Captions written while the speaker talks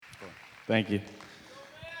Thank you.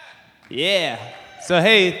 Yeah. So,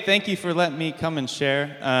 hey, thank you for letting me come and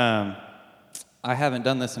share. I haven't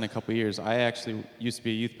done this in a couple years. I actually used to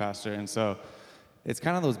be a youth pastor, and so it's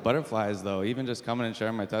kind of those butterflies, though, even just coming and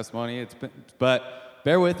sharing my testimony. But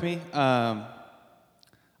bear with me.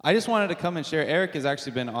 I just wanted to come and share. Eric has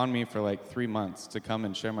actually been on me for like 3 months to come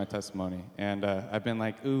and share my testimony, and I've been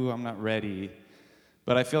like, ooh, I'm not ready.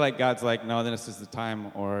 But I feel like God's like, no, this is the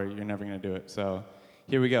time, or you're never going to do it. So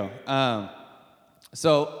here we go.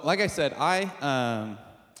 So like I said, I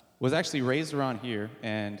was actually raised around here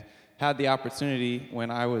and had the opportunity when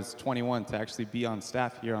I was 21 to actually be on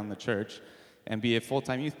staff here on the church and be a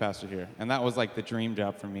full-time youth pastor here. And that was like the dream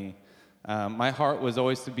job for me. My heart was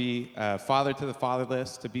always to be a father to the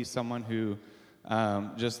fatherless, to be someone who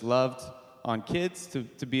just loved on kids,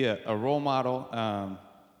 to be a role model.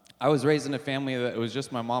 I was raised in a family that it was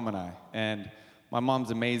just my mom and I, and my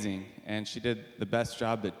mom's amazing, and she did the best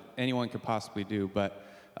job that anyone could possibly do.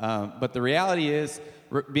 But the reality is,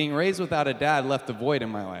 being raised without a dad left a void in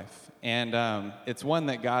my life, and it's one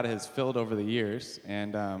that God has filled over the years.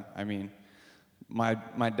 And I mean,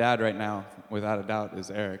 my dad right now, without a doubt,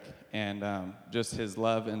 is Eric, and just his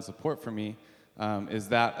love and support for me is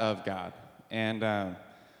that of God. And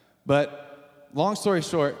but long story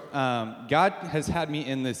short, God has had me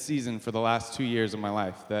in this season for the last 2 years of my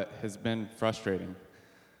life that has been frustrating.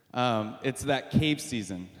 It's that cave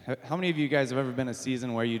season. How many of you guys have ever been in a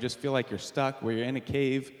season where you just feel like you're stuck, where you're in a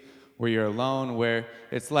cave, where you're alone, where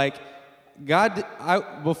it's like God,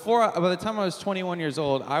 by the time I was 21 years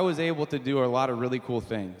old, I was able to do a lot of really cool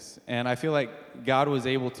things. And I feel like God was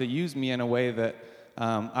able to use me in a way that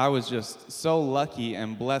I was just so lucky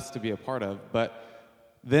and blessed to be a part of. But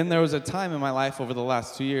then there was a time in my life over the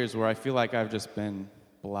last 2 years where I feel like I've just been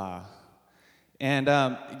blah. And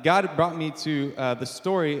God brought me to the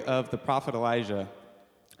story of the prophet Elijah.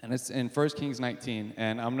 And it's in 1 Kings 19.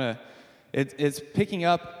 And it's picking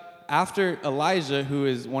up after Elijah, who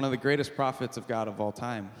is one of the greatest prophets of God of all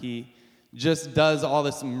time. He just does all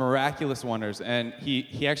this miraculous wonders. And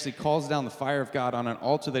he actually calls down the fire of God on an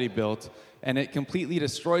altar that he built. And it completely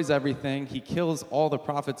destroys everything. He kills all the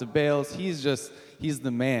prophets of Baal. He's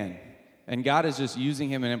the man. And God is just using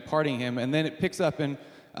him and imparting him. And then it picks up in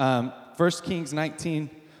 1 Kings 19,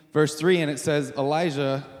 verse 3, and it says,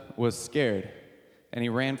 Elijah was scared, and he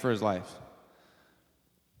ran for his life.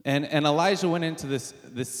 And Elijah went into this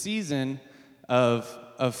season of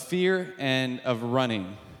fear and of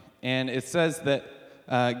running. And it says that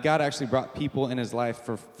God actually brought people in his life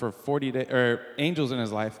for 40 days, or angels in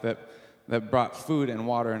his life that brought food and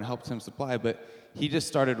water and helped him supply, but he just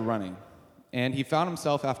started running. And he found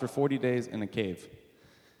himself after 40 days in a cave.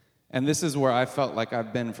 And this is where I felt like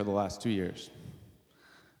I've been for the last 2 years.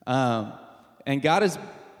 And God has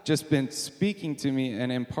just been speaking to me and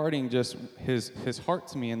imparting just his heart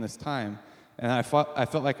to me in this time. And I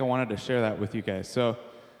felt like I wanted to share that with you guys. So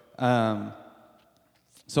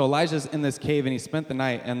Elijah's in this cave, and he spent the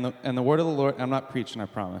night, and the word of the Lord, I'm not preaching, I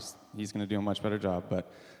promise. He's going to do a much better job, but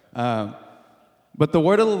the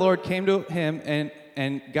word of the Lord came to him,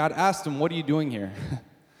 and God asked him, what are you doing here?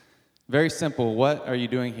 Very simple, what are you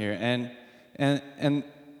doing here? And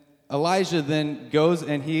Elijah then goes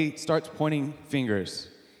and he starts pointing fingers.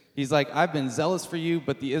 He's like, I've been zealous for you,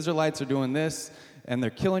 but the Israelites are doing this, and they're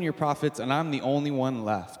killing your prophets, and I'm the only one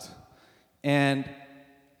left. And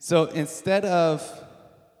so instead of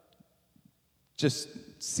just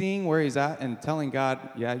seeing where he's at and telling God,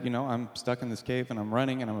 yeah, I'm stuck in this cave, and I'm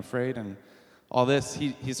running, and I'm afraid, and all this,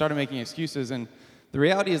 he started making excuses. And the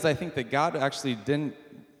reality is, I think that God actually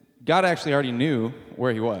already knew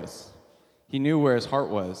where he was. He knew where his heart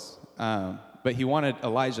was, but he wanted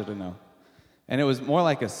Elijah to know. And it was more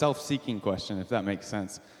like a self-seeking question, if that makes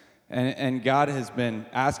sense. And God has been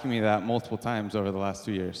asking me that multiple times over the last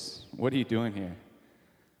 2 years. What are you doing here?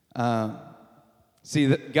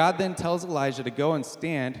 God then tells Elijah to go and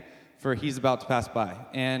stand, for he's about to pass by.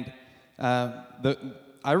 And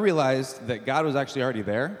I realized that God was actually already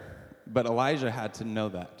there, but Elijah had to know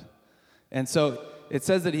that. And so it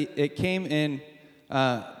says that it came in,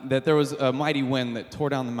 that there was a mighty wind that tore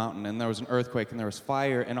down the mountain, and there was an earthquake, and there was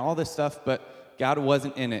fire, and all this stuff, but God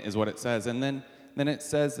wasn't in it, is what it says. And then it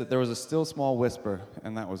says that there was a still small whisper,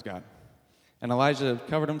 and that was God. And Elijah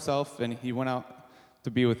covered himself, and he went out to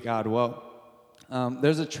be with God. Well,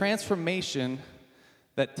 there's a transformation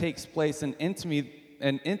that takes place, an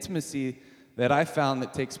intimacy that I found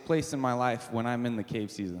that takes place in my life when I'm in the cave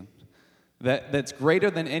season. That's greater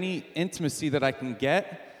than any intimacy that I can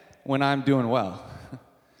get when I'm doing well.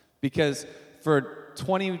 Because for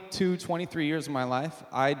 22, 23 years of my life,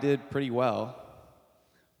 I did pretty well,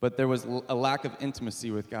 but there was a lack of intimacy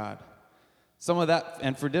with God. Some of that,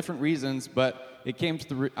 and for different reasons, but I came to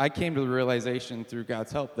the realization through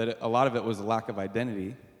God's help that a lot of it was a lack of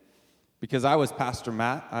identity. Because I was Pastor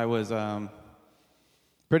Matt, I was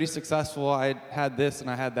pretty successful. I had this and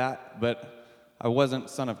I had that, but I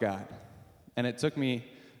wasn't Son of God. And it took me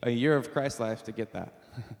a year of Christ life to get that,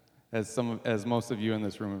 as most of you in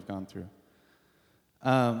this room have gone through.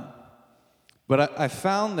 But I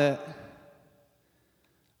found that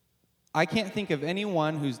I can't think of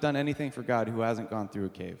anyone who's done anything for God who hasn't gone through a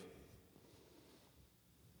cave.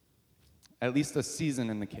 At least a season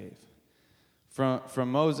in the cave.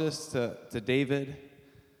 From Moses to David,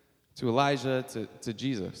 to Elijah, to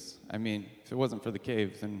Jesus. I mean, if it wasn't for the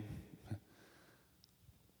cave, then...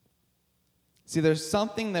 See, there's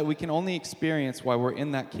something that we can only experience while we're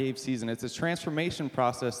in that cave season. It's a transformation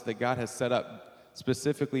process that God has set up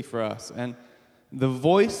specifically for us. And the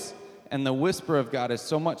voice and the whisper of God is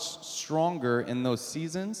so much stronger in those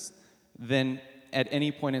seasons than at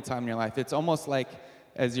any point in time in your life. It's almost like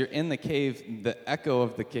as you're in the cave, the echo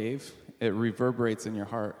of the cave, it reverberates in your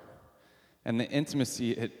heart. And the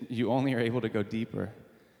intimacy, you only are able to go deeper.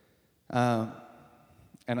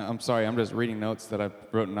 And I'm sorry, I'm just reading notes that I've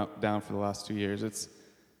written down for the last 2 years. It's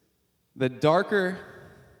the darker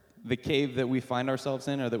the cave that we find ourselves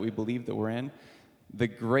in or that we believe that we're in, the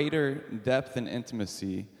greater depth and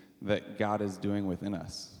intimacy that God is doing within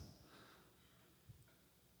us.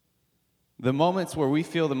 The moments where we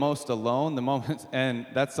feel the most alone, and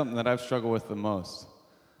that's something that I've struggled with the most.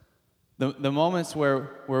 The moments where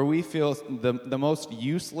we feel the most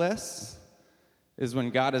useless is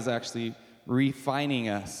when God is actually refining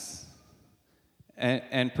us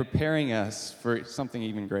and preparing us for something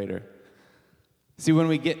even greater. See, when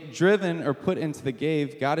we get driven or put into the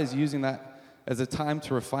cave, God is using that as a time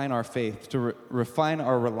to refine our faith, to refine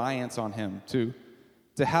our reliance on Him, to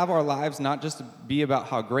have our lives not just be about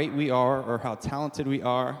how great we are or how talented we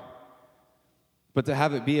are, but to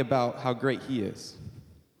have it be about how great He is.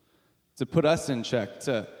 To put us in check,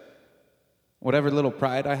 to whatever little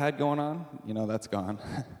pride I had going on, that's gone.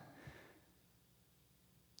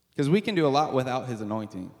 Because we can do a lot without His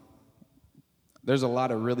anointing. There's a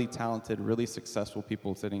lot of really talented, really successful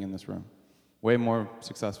people sitting in this room. Way more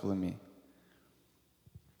successful than me.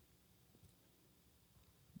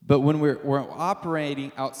 But when we're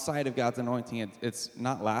operating outside of God's anointing, it's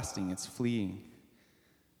not lasting, it's fleeting.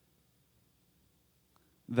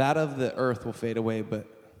 That of the earth will fade away,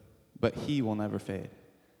 but He will never fade.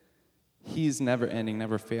 He's never ending,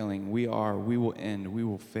 never failing. We will end, we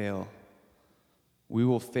will fail. We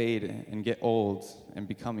will fade and get old and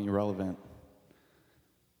become irrelevant.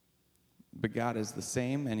 But God is the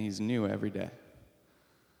same, and He's new every day.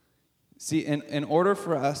 See, in order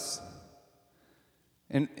for us,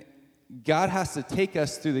 and God has to take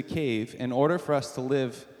us through the cave in order for us to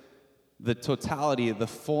live the totality, the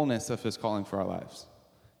fullness of His calling for our lives.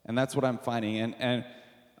 And that's what I'm finding. And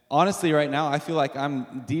honestly, right now, I feel like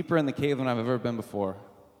I'm deeper in the cave than I've ever been before.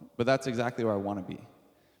 But that's exactly where I want to be.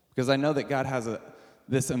 Because I know that God has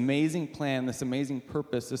this amazing plan, this amazing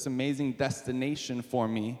purpose, this amazing destination for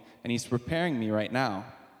me, and He's preparing me right now.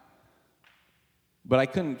 But I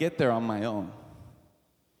couldn't get there on my own.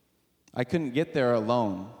 I couldn't get there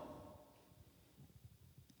alone.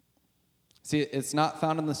 See, it's not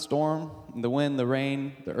found in the storm, the wind, the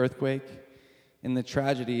rain, the earthquake, in the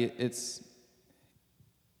tragedy. It's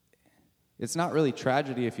not really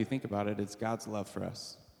tragedy if you think about it. It's God's love for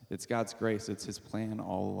us. It's God's grace. It's His plan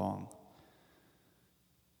all along.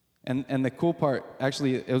 And the cool part,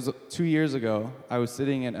 actually, it was 2 years ago. I was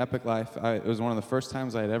sitting in Epic Life. It was one of the first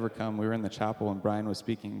times I had ever come. We were in the chapel and Brian was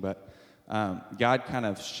speaking, but God kind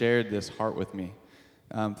of shared this heart with me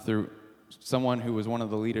through someone who was one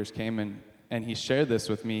of the leaders came and he shared this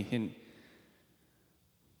with me. And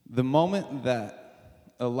the moment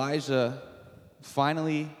that Elijah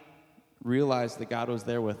finally realized that God was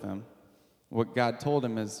there with him, what God told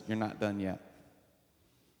him is, "You're not done yet."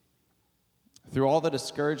 Through all the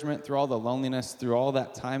discouragement, through all the loneliness, through all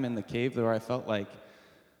that time in the cave where I felt like,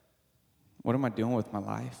 what am I doing with my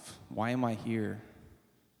life? Why am I here?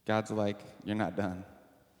 God's like, "You're not done.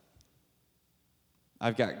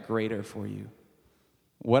 I've got greater for you.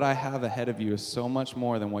 What I have ahead of you is so much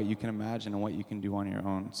more than what you can imagine and what you can do on your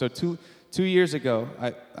own." So two years ago,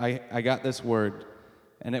 I got this word,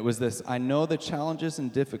 and it was this: "I know the challenges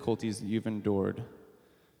and difficulties that you've endured,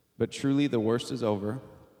 but truly the worst is over.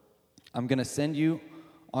 I'm going to send you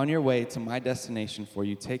on your way to my destination for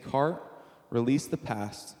you. Take heart, release the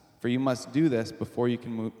past, for you must do this before you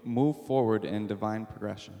can move forward in divine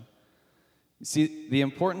progression." You see, the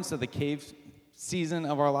importance of the cave season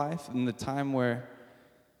of our life and the time where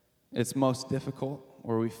it's most difficult,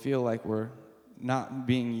 where we feel like we're not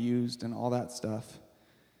being used and all that stuff.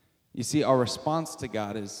 You see, our response to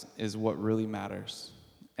God is what really matters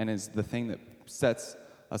and is the thing that sets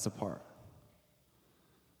us apart.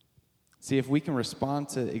 See, if we can respond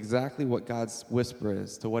to exactly what God's whisper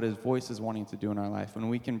is, to what his voice is wanting to do in our life, when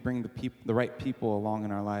we can bring the right people along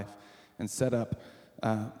in our life and set up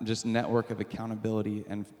just network of accountability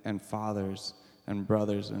and fathers and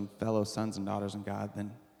brothers and fellow sons and daughters in God,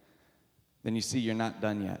 then you see you're not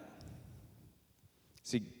done yet.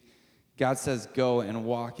 See, God says go and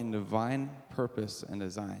walk in divine purpose and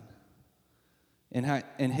design.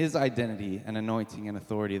 In his identity and anointing and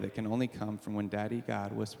authority that can only come from when Daddy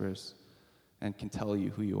God whispers and can tell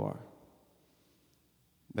you who you are.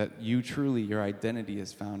 That you truly, your identity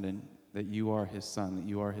is found in that you are his son, that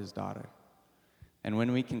you are his daughter. And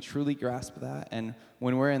when we can truly grasp that, and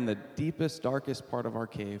when we're in the deepest, darkest part of our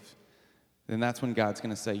cave, then that's when God's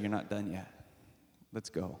going to say, you're not done yet.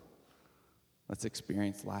 Let's go. Let's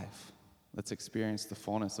experience life. Let's experience the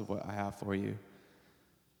fullness of what I have for you.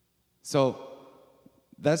 So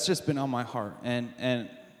that's just been on my heart. And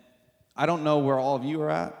I don't know where all of you are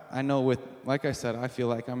at. I know like I said, I feel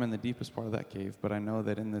like I'm in the deepest part of that cave, but I know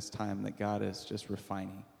that in this time that God is just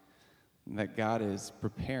refining, that God is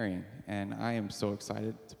preparing, and I am so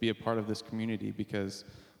excited to be a part of this community because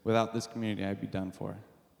without this community, I'd be done for.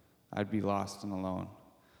 I'd be lost and alone.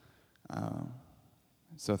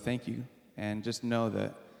 So thank you, and just know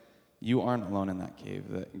that you aren't alone in that cave,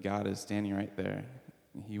 that God is standing right there.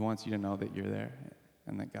 He wants you to know that you're there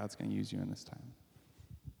and that God's going to use you in this time.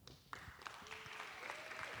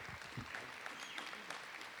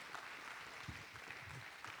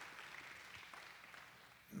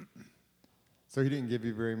 So he didn't give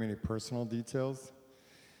you very many personal details,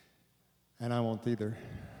 and I won't either.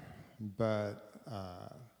 But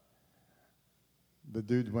the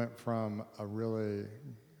dude went from a really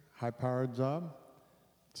high-powered job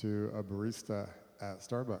to a barista at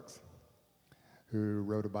Starbucks who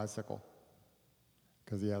rode a bicycle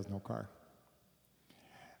because he has no car.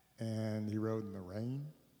 And he rode in the rain.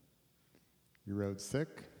 He rode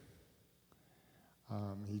sick.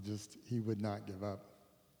 He would not give up.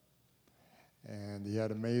 And he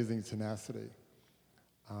had amazing tenacity.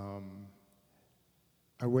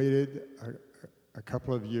 I waited a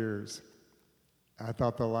couple of years. I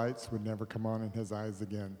thought the lights would never come on in his eyes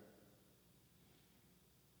again.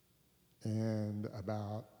 And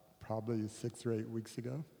about probably 6 or 8 weeks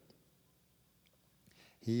ago,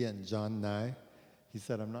 he and John Nye, he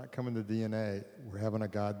said, I'm not coming to DNA. We're having a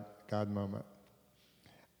God moment.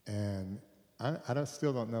 And I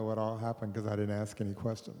still don't know what all happened because I didn't ask any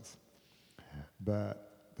questions.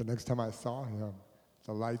 But the next time I saw him,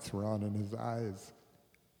 the lights were on in his eyes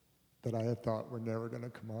that I had thought were never going to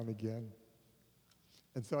come on again.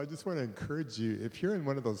 And so I just want to encourage you, if you're in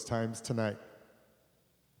one of those times tonight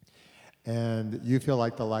and you feel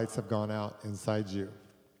like the lights have gone out inside you,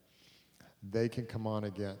 they can come on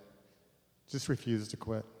again. Just refuse to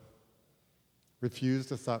quit. Refuse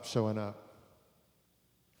to stop showing up.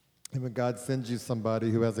 And when God sends you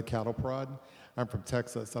somebody who has a cattle prod, I'm from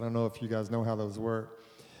Texas. I don't know if you guys know how those work,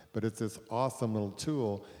 but it's this awesome little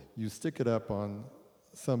tool. You stick it up on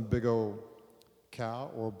some big old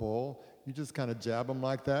cow or bull. You just kind of jab them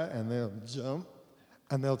like that, and they'll jump,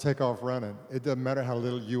 and they'll take off running. It doesn't matter how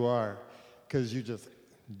little you are, because you just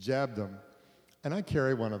jabbed them. And I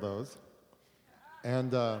carry one of those,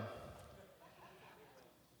 and a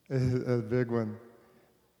big one.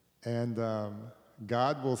 And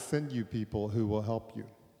God will send you people who will help you.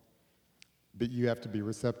 But you have to be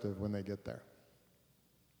receptive when they get there.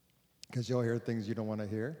 Because you'll hear things you don't want to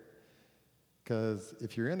hear. Because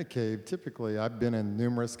if you're in a cave, typically, I've been in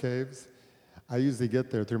numerous caves. I usually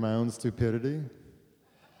get there through my own stupidity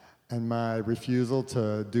and my refusal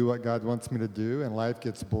to do what God wants me to do, and life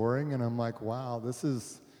gets boring, and I'm like, wow, this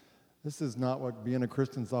is not what being a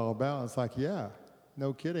Christian's all about. It's like, yeah,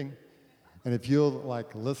 no kidding. And if you'll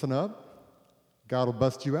listen up, God will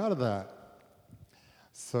bust you out of that.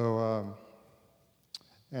 So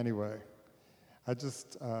anyway, I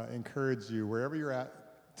just encourage you, wherever you're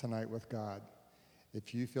at tonight with God,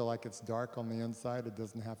 if you feel like it's dark on the inside, it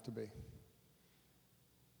doesn't have to be. It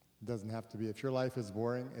doesn't have to be. If your life is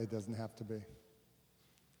boring, it doesn't have to be.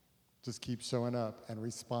 Just keep showing up and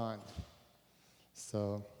respond.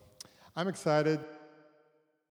 So I'm excited.